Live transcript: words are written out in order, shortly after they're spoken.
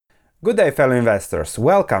Good day, fellow investors.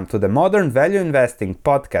 Welcome to the Modern Value Investing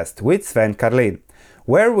podcast with Sven Karlin,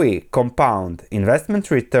 where we compound investment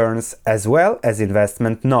returns as well as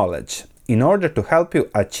investment knowledge in order to help you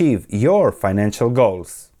achieve your financial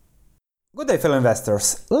goals. Good day, fellow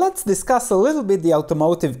investors. Let's discuss a little bit the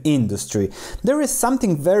automotive industry. There is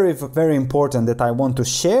something very important that I want to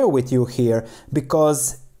share with you here,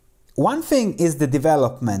 because one thing is the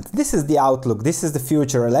development. This is the outlook. This is the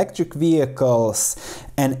future. Electric vehicles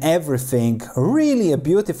and everything. Really a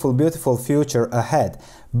beautiful future ahead.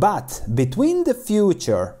 But between the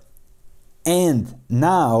future and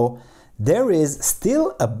now, there is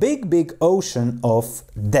still a big ocean of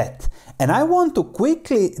debt. And I want to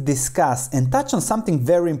quickly discuss and touch on something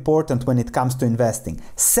very important when it comes to investing: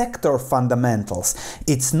 sector fundamentals.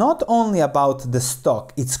 It's not only about the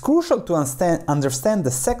stock. It's crucial to understand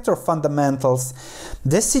the sector fundamentals,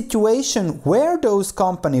 the situation where those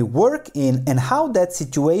companies work in, and how that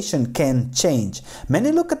situation can change.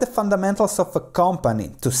 Many look at the fundamentals of a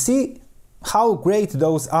company to see how great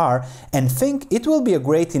those are and think it will be a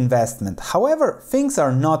great investment. However, things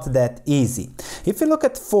are not that easy. If you look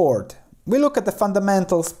at Ford, we look at the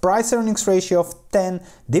fundamentals: price-earnings ratio of 10,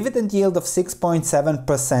 dividend yield of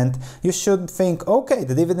 6.7%. You should think, okay,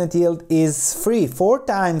 the dividend yield is 4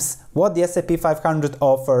 times what the S&P 500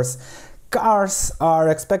 offers. Cars are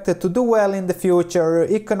expected to do well in the future,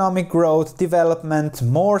 economic growth, development,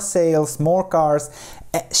 more sales, more cars,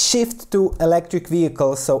 shift to electric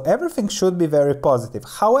vehicles, so everything should be very positive.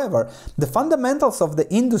 However, the fundamentals of the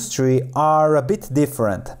industry are a bit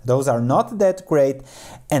different. Those are not that great,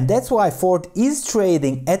 and that's why Ford is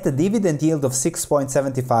trading at a dividend yield of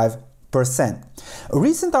 6.75%. A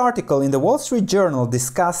recent article in the Wall Street Journal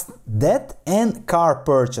discussed debt and car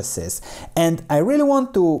purchases, and I really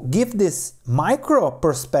want to give this micro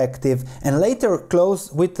perspective and later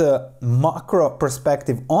close with a macro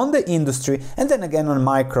perspective on the industry, and then again on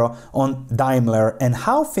micro on Daimler and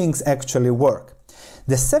how things actually work.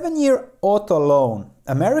 The 7-year auto loan.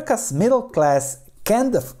 America's middle class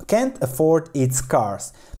can't afford its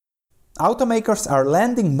cars. Automakers are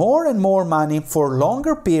lending more and more money for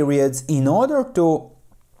longer periods in order to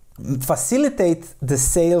facilitate the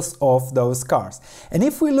sales of those cars. And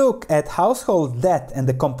if we look at household debt and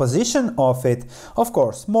the composition of it, of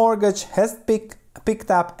course, mortgage has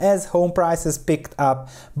picked up as home prices picked up.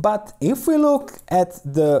 But if we look at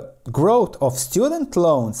the growth of student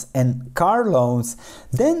loans and car loans,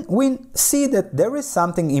 then we see that there is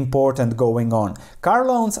something important going on. Car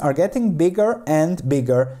loans are getting bigger and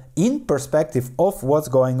bigger in perspective of what's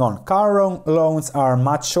going on. Car loans are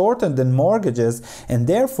much shorter than mortgages and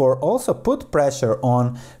therefore also put pressure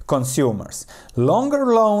on consumers. Longer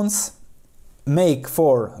loans make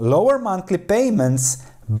for lower monthly payments,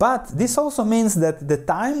 but this also means that the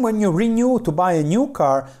time when you renew to buy a new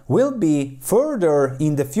car will be further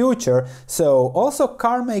in the future. So also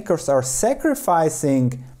car makers are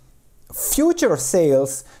sacrificing future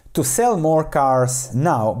sales to sell more cars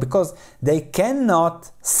now, because they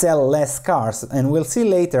cannot sell less cars, and we'll see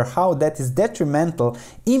later how that is detrimental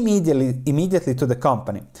immediately to the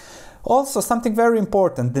company. Also, something very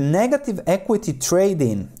important: the negative equity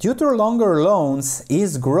trade-in due to longer loans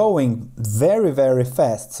is growing very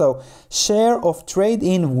fast. So share of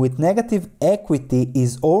trade-in with negative equity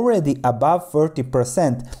is already above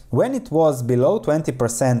 30% when it was below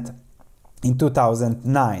 20% in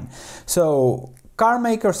 2009. So car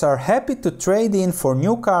makers are happy to trade in for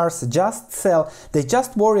new cars, they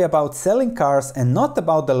just worry about selling cars and not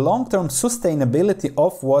about the long-term sustainability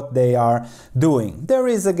of what they are doing. There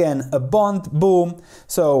is again a bond boom,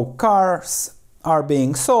 so cars are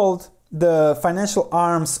being sold. The financial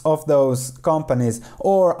arms of those companies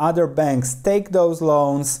or other banks take those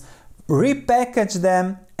loans, repackage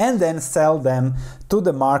them, and then sell them to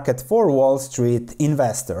the market for Wall Street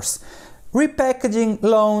investors. Repackaging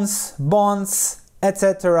loans, bonds,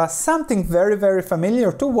 etc. Something very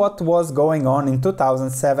familiar to what was going on in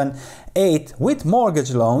 2007-8 with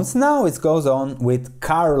mortgage loans. Now it goes on with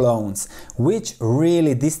car loans, which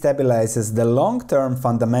really destabilizes the long-term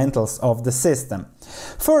fundamentals of the system.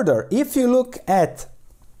 Further, if you look at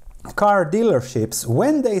car dealerships,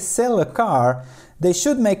 when they sell a car, they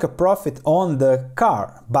should make a profit on the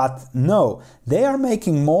car, but no, they are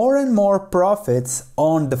making more and more profits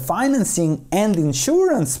on the financing and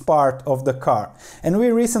insurance part of the car. And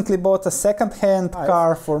we recently bought a second-hand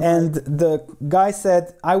car and the guy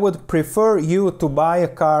said, I would prefer you to buy a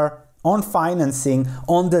car on financing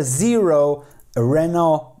on the zero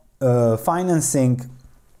Renault financing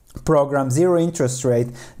program, zero interest rate,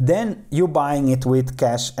 then you buying it with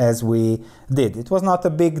cash as we did. It was not a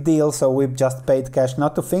big deal, so we just paid cash,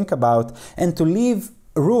 not to think about and to leave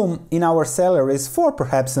room in our salaries for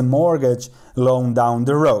perhaps a mortgage loan down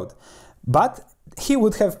the road. But he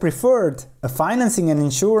would have preferred a financing and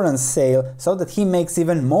insurance sale so that he makes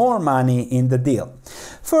even more money in the deal.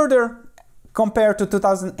 Further, compared to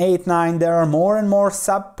 2008-9, there are more and more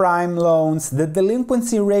subprime loans. The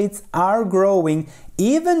delinquency rates are growing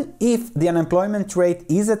even if the unemployment rate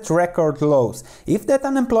is at record lows. If that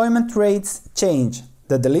unemployment rates change,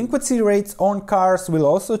 the delinquency rates on cars will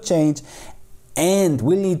also change and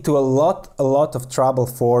will lead to a lot of trouble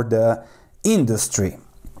for the industry.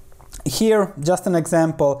 Here, just an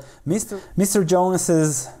example, Mr.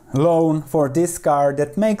 Jonas's loan for this car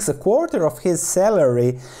that makes a quarter of his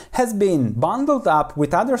salary has been bundled up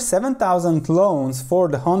with other 7,000 loans for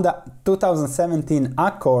the Honda 2017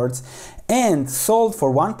 Accords and sold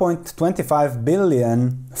for 1.25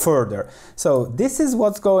 billion further. So this is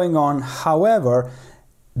what's going on. However,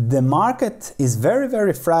 the market is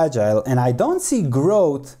very fragile and I don't see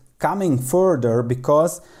growth coming further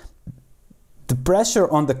because the pressure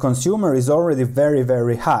on the consumer is already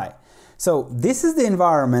very high. So this is the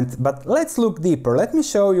environment, but let's look deeper. Let me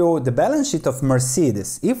show you the balance sheet of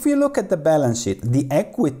Mercedes. If we look at the balance sheet, the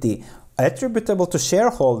equity attributable to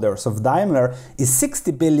shareholders of Daimler is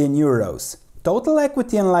 60 billion euros. Total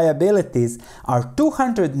equity and liabilities are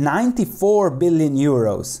 294 billion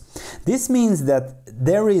euros. This means that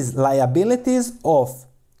there is liabilities of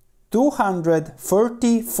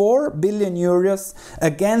 234 billion euros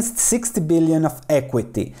against 60 billion of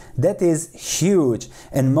equity. That is huge.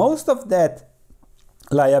 And most of that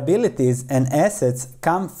liabilities and assets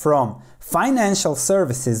come from financial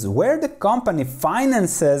services where the company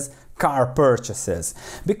finances car purchases,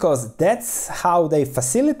 because that's how they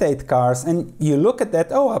facilitate cars. And you look at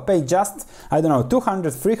that, oh, I pay just, I don't know,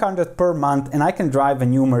 200, 300 per month and I can drive a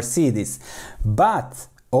new Mercedes. But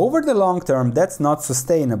over the long term, that's not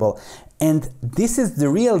sustainable. And this is the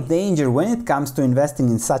real danger when it comes to investing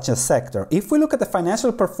in such a sector. If we look at the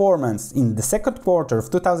financial performance in the second quarter of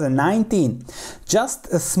 2019, just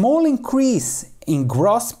a small increase in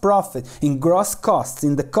gross profit, in gross costs,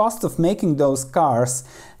 in the cost of making those cars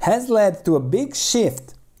has led to a big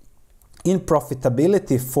shift in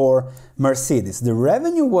profitability for Mercedes. The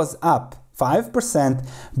revenue was up 5%,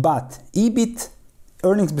 but EBIT,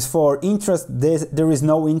 earnings before interest, there is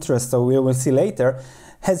no interest, so we will see later,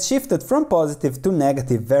 has shifted from positive to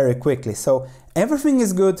negative very quickly. So everything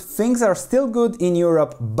is good, things are still good in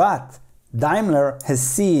Europe, but Daimler has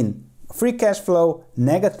seen free cash flow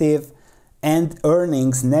negative and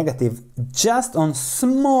earnings negative just on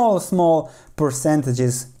small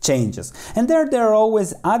percentages changes. And there are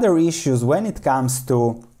always other issues when it comes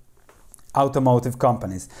to automotive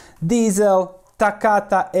companies. Diesel,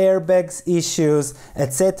 Takata airbags issues,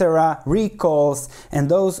 etc., recalls, and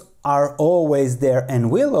those are always there and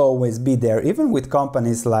will always be there, even with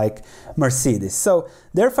companies like Mercedes. So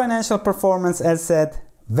their financial performance, as said,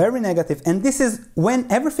 very negative, and this is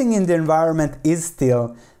when everything in the environment is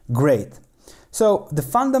still great. So the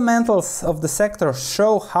fundamentals of the sector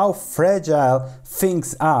show how fragile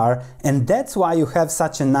things are, and that's why you have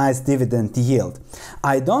such a nice dividend yield.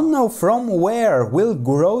 I don't know from where will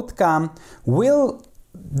growth come. Will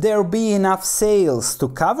there be enough sales to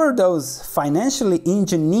cover those financially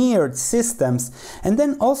engineered systems? And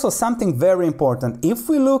then also something very important. If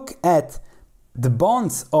we look at the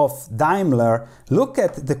bonds of Daimler, look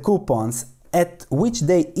at the coupons at which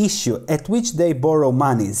they issue, at which they borrow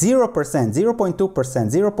money, 0%, 0.2%,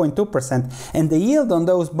 0.2%, and the yield on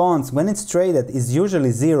those bonds when it's traded is usually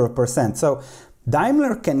 0%. So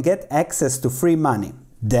Daimler can get access to free money.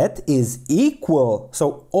 That is equal.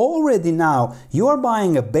 So already now you are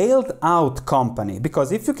buying a bailed out company,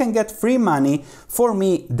 because if you can get free money, for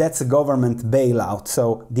me that's a government bailout.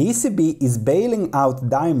 So the ECB is bailing out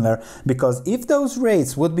Daimler, because if those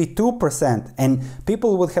rates would be 2% and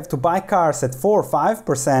people would have to buy cars at 4 or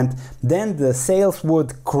 5%, then the sales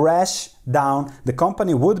would crash down, the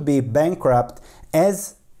company would be bankrupt,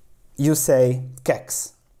 as you say,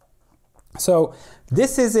 KEX. So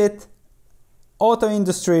this is it. Auto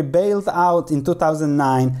industry bailed out in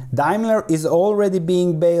 2009. Daimler is already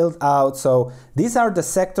being bailed out. So these are the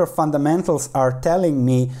sector fundamentals are telling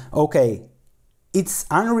me, okay, it's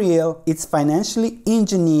unreal, it's financially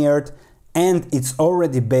engineered, and it's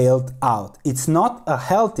already bailed out. It's not a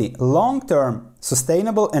healthy, long-term,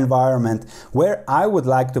 sustainable environment where I would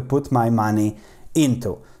like to put my money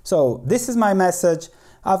into. So this is my message.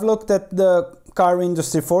 I've looked at the car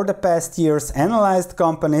industry for the past years, analyzed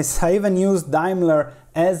companies. I even used Daimler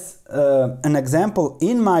as an example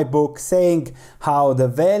in my book, saying how the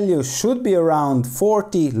value should be around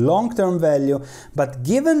 40 long-term value, but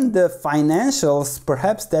given the financials,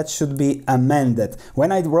 perhaps that should be amended.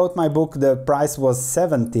 When I wrote my book, the price was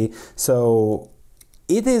 70, so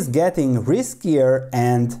it is getting riskier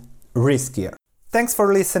and riskier. Thanks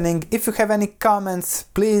for listening. If you have any comments,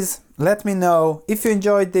 please let me know. If you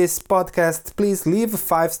enjoyed this podcast, please leave a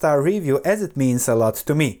 5-star review, as it means a lot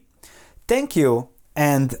to me. Thank you,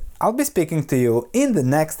 and I'll be speaking to you in the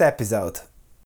next episode.